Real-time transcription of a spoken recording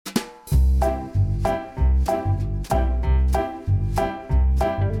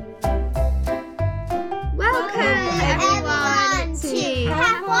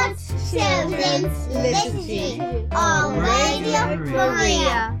listening on Radio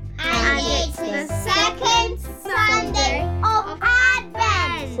Maria, and it's the second Sunday of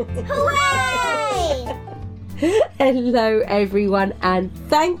Advent. Hooray! Hello everyone, and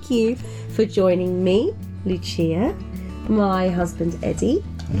thank you for joining me, Lucia, my husband Eddie,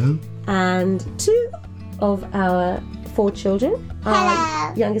 Hello. and two of our 4 children. Hello.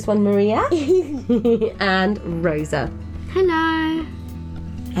 Our youngest one, Maria, and Rosa. Hello.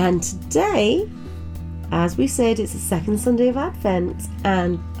 And today, as we said, it's the second Sunday of Advent,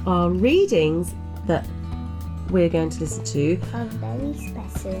 and our readings that we're going to listen to are very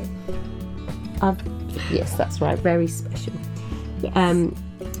special. Yes, that's right, very special. Yes.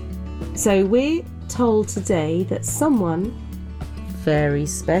 So we're told today that someone very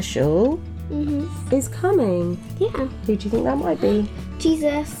special is coming. Yeah. Who do you think that might be?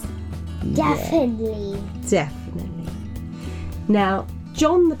 Jesus. Definitely. Definitely. Now,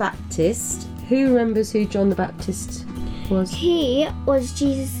 John the Baptist. Who remembers who John the Baptist was? He was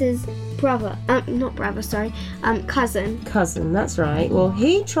Jesus's brother. Cousin. Cousin, that's right. Well,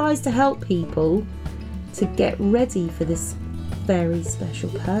 he tries to help people to get ready for this very special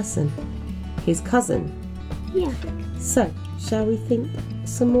person, his cousin. Yeah. So, shall we think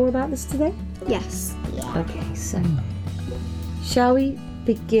some more about this today? Yes. Okay, so shall we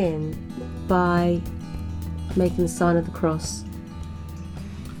begin by making the sign of the cross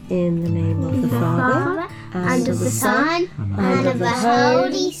in the name of the Father, and of the Son, and of the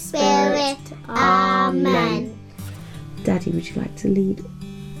Holy Spirit. Amen. Daddy, would you like to lead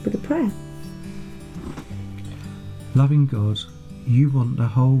with a prayer? Loving God, you want the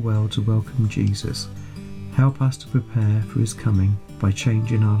whole world to welcome Jesus. Help us to prepare for his coming by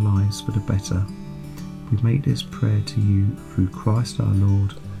changing our lives for the better. We make this prayer to you through Christ our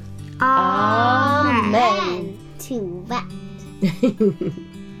Lord. Amen. To that.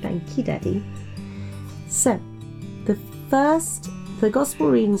 Thank you, Daddy. So, the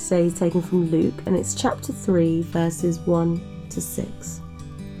Gospel reading today is taken from Luke, and it's chapter 3, verses 1 to 6.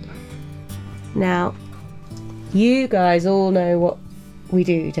 Now, you guys all know what we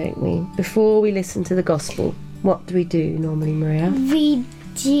do, don't we? Before we listen to the Gospel, what do we do normally, Maria? We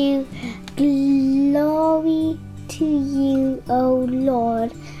do glory to you, O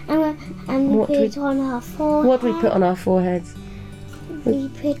Lord. And we What do put we- on our forehead. What do we put on our foreheads? We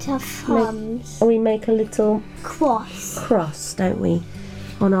put our thumbs. We make a little Cross. cross, don't we?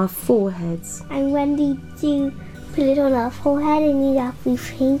 On our foreheads. And when we do put it on our forehead, it means that we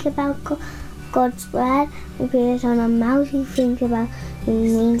think about God's word. We put it on our mouth, we think about it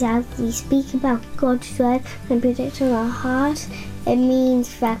means that we speak about God's word. And put it on our heart, it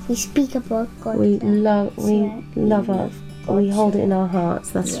means that we speak about God's word. We hold it in our hearts,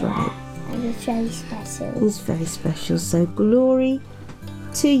 that's right. And it's very special. It's very special. So glory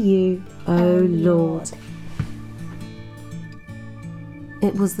to you, O Lord.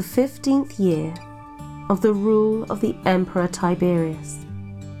 It was the 15th year of the rule of the Emperor Tiberius.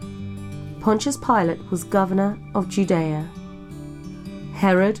 Pontius Pilate was governor of Judea.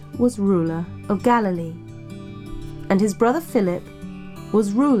 Herod was ruler of Galilee. And his brother Philip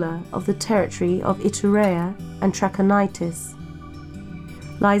was ruler of the territory of Iturea and Trachonitis.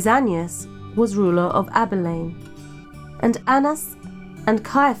 Lysanias was ruler of Abilene, and Annas and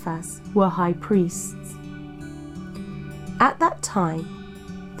Caiaphas were high priests. At that time,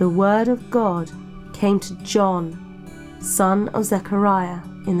 the word of God came to John, son of Zechariah,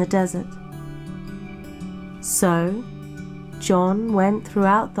 in the desert. So, John went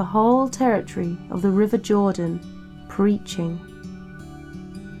throughout the whole territory of the river Jordan, preaching,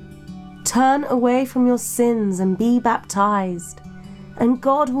 "Turn away from your sins and be baptized, and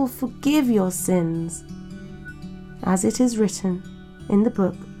God will forgive your sins, as it is written in the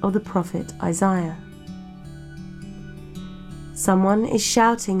book of the prophet Isaiah." Someone is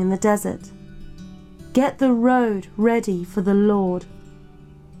shouting in the desert, "Get the road ready for the Lord.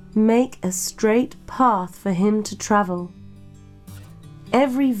 Make a straight path for him to travel.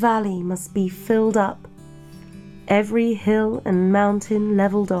 Every valley must be filled up, every hill and mountain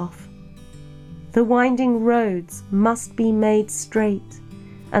leveled off. The winding roads must be made straight,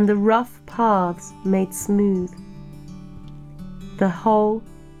 and the rough paths made smooth. The whole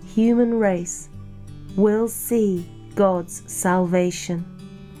human race will see God's salvation."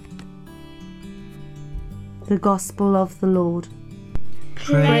 The Gospel of the Lord.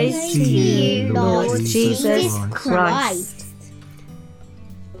 Praise to you, Lord Jesus Christ.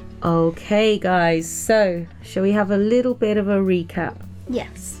 Okay, guys, so shall we have a little bit of a recap?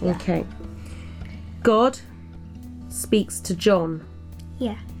 Yes. Okay. God speaks to John,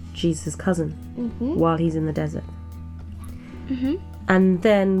 Yeah. Jesus' cousin, while he's in the desert. Mhm. And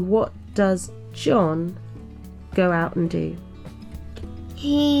then what does John go out and do?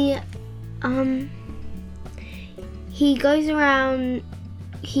 He goes around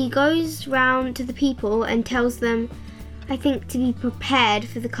to the people and tells them, I think, to be prepared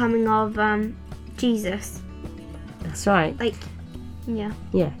for the coming of Jesus. That's right. Yeah.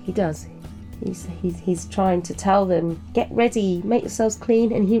 Yeah, he does. He's trying to tell them, get ready, make yourselves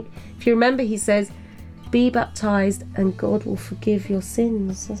clean. And if you remember, he says, be baptized and God will forgive your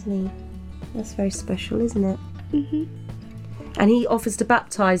sins, doesn't he? That's very special, isn't it? Mhm. And he offers to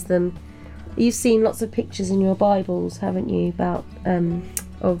baptize them. You've seen lots of pictures in your Bibles, haven't you, about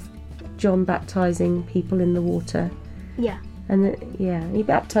of John baptizing people in the water. Yeah. And he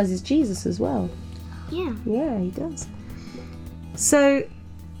baptizes Jesus as well. Yeah. Yeah, he does. So,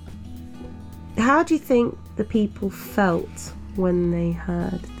 how do you think the people felt when they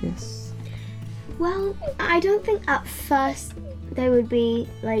heard this? Well, I don't think at first they would be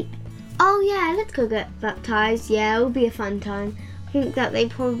like, oh yeah, let's go get baptized. Yeah, it'll be a fun time. I think that they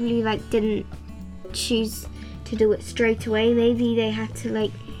probably didn't choose to do it straight away. Maybe they had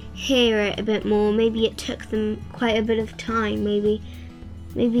to hear it a bit more. Maybe it took them quite a bit of time. Maybe.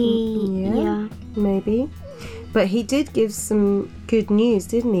 Yeah. Maybe. But he did give some good news,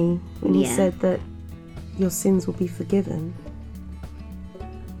 didn't he? When he said that your sins will be forgiven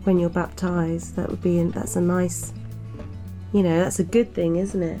when you're baptized. That's a nice, that's a good thing,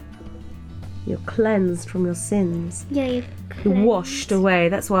 isn't it? You're cleansed from your sins. Yeah, You're washed away.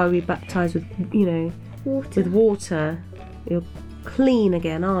 That's why we baptize with, water. with water. You're clean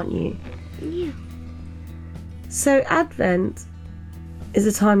again, aren't you? Yeah. So Advent is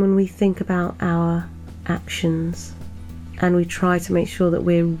a time when we think about our actions and we try to make sure that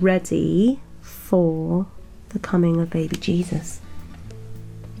we're ready for the coming of baby Jesus.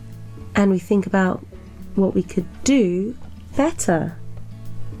 And we think about what we could do better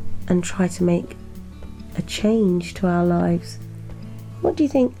and try to make a change to our lives. What do you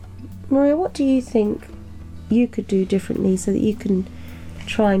think, Maria, what do you think you could do differently so that you can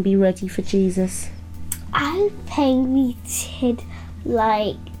try and be ready for Jesus? I think we should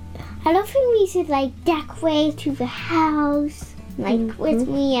decorate to the house, with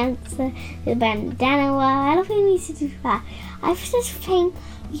me and the bandana. I don't think we should do that. I just think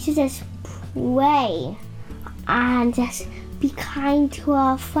we should just pray and just be kind to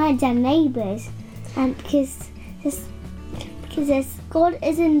our friends and neighbors, and because God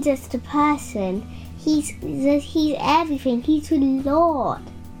isn't just a person. He's everything. He's the Lord.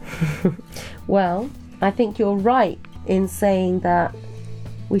 Well, I think you're right in saying that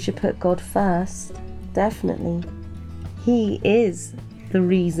we should put God first. Definitely. He is the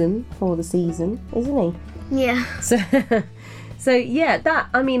reason for the season, isn't he? Yeah. So yeah,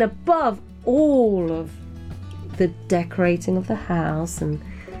 above all of the decorating of the house and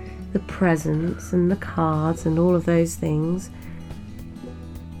the presents and the cards and all of those things,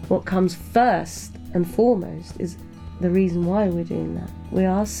 what comes first and foremost is the reason why we're doing that. We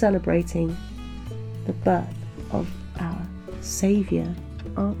are celebrating the birth of our Saviour,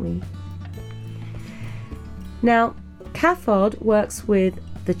 aren't we? Now, CAFOD works with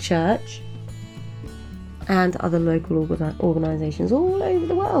the church and other local organisations all over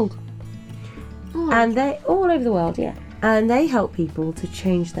the world. And they all over the world, yeah. And they help people to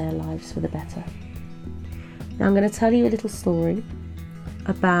change their lives for the better. Now I'm going to tell you a little story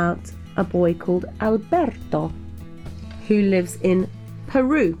about a boy called Alberto who lives in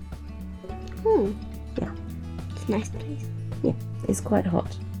Peru. Oh. Yeah. It's a nice place. Yeah, it's quite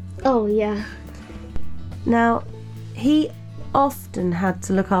hot. Oh, yeah. Now, he often had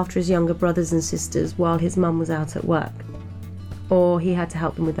to look after his younger brothers and sisters while his mum was out at work. Or he had to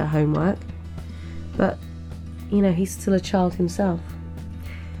help them with their homework. But, he's still a child himself.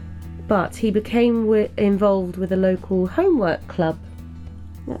 But he became involved with a local homework club.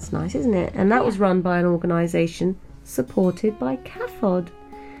 That's nice, isn't it? And that was run by an organisation supported by CAFOD.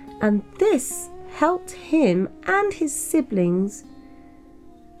 And this helped him and his siblings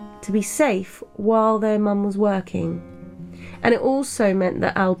to be safe while their mum was working. And it also meant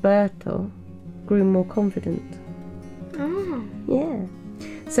that Alberto grew more confident. Oh. Yeah.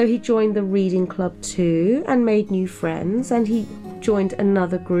 So he joined the reading club too and made new friends, and he joined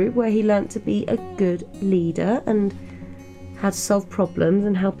another group where he learnt to be a good leader and had to solve problems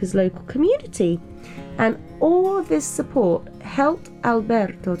and help his local community. And all of this support helped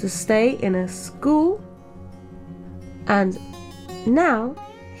Alberto to stay in a school, and now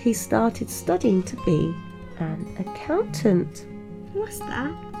he started studying to be an accountant. What's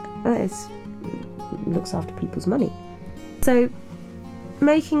that? It looks after people's money. So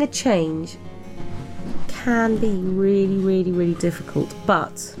making a change can be really, really, really difficult,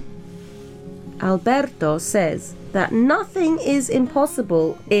 but Alberto says that nothing is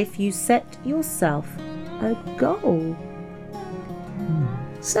impossible if you set yourself a goal.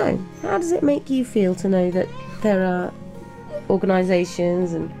 So, how does it make you feel to know that there are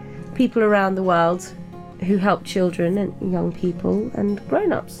organisations and people around the world who help children and young people and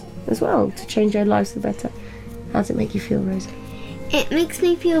grown-ups as well to change their lives for the better? How does it make you feel, Rosa? It makes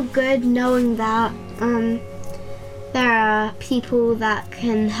me feel good knowing that there are people that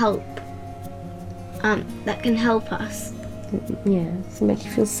can help us. Yeah, does it make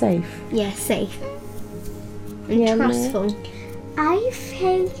you feel safe? Yeah, safe and Yeah, trustful. I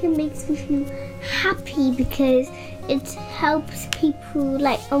think it makes me feel happy because it helps people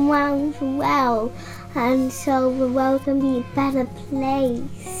like around the world, and so the world can be a better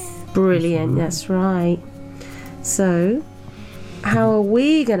place. Brilliant, that's right. So, how are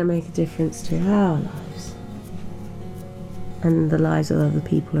we going to make a difference to our lives and the lives of other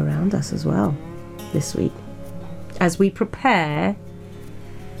people around us as well this week, as we prepare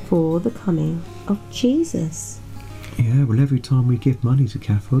for the coming of Jesus? Yeah, well, every time we give money to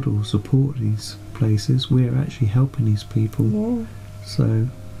CAFOD or support these places, we're actually helping these people. Yeah. So,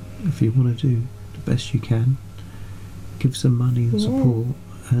 if you want to do the best you can, give some money and support,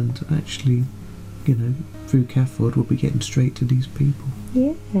 and actually, through CAFOD, we'll be getting straight to these people.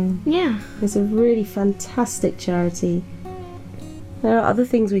 Yeah. Yeah. It's a really fantastic charity. There are other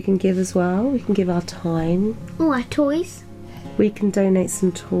things we can give as well. We can give our time. Oh, our toys. We can donate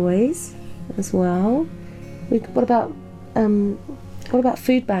some toys as well. What about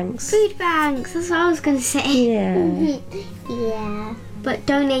food banks? Food banks, that's what I was going to say. Yeah. Yeah. But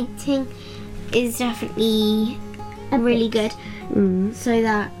donating is definitely really good so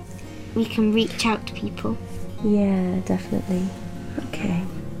that we can reach out to people. Yeah, definitely. Okay.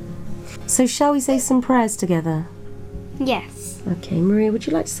 So shall we say some prayers together? Yes. Okay, Maria, would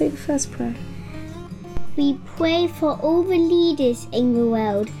you like to say the first prayer? We pray for all the leaders in the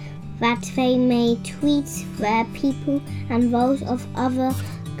world that they may treat their people and those of other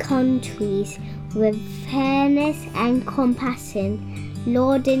countries with fairness and compassion.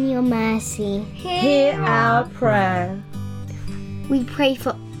 Lord, in your mercy, Hear our prayer. We pray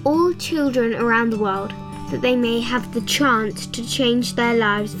for all children around the world that they may have the chance to change their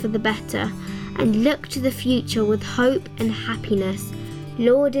lives for the better and look to the future with hope and happiness.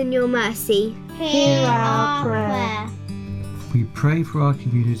 Lord, in your mercy, hear our prayer. We pray for our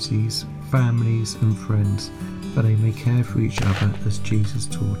communities, families and friends, that they may care for each other as Jesus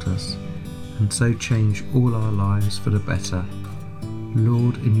taught us, and so change all our lives for the better.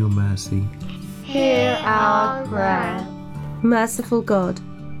 Lord, in your mercy, Hear our prayer. Merciful God,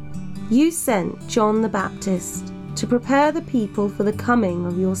 you sent John the Baptist to prepare the people for the coming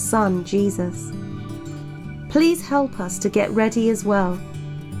of your Son, Jesus. Please help us to get ready as well,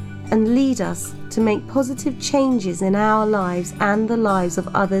 and lead us to make positive changes in our lives and the lives of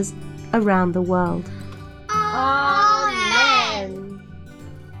others around the world. Amen.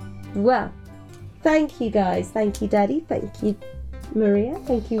 Well, thank you guys. Thank you, Daddy. Thank you, Maria.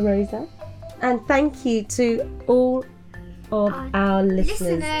 Thank you, Rosa. And thank you to all of our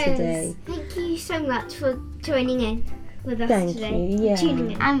listeners today. Thank you so much for joining in with us Thank today. you, yeah.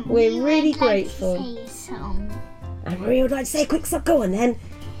 Tuning in. And We're we really would like grateful. to say a song. And Maria would like to say a quick song. Go on then.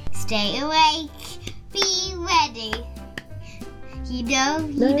 Stay awake, be ready. You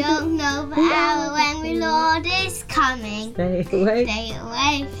don't know the hour when the Lord is coming. Stay awake. Stay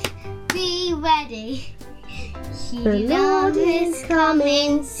awake, be ready. The Lord is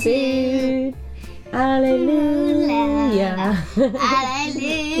coming soon. Hallelujah.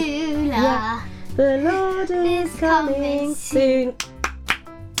 Hallelujah. The Lord is coming soon.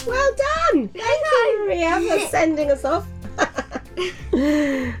 Well done. Thank you, Maria, for sending us off.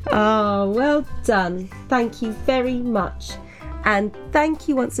 Oh, well done. Thank you very much. And thank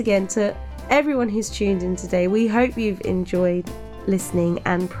you once again to everyone who's tuned in today. We hope you've enjoyed listening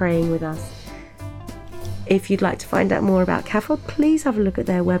and praying with us. If you'd like to find out more about CAFOD, please have a look at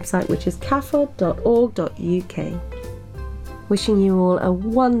their website, which is cafod.org.uk. Wishing you all a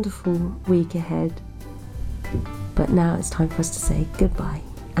wonderful week ahead. But now it's time for us to say goodbye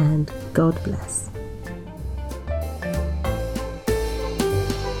and God bless.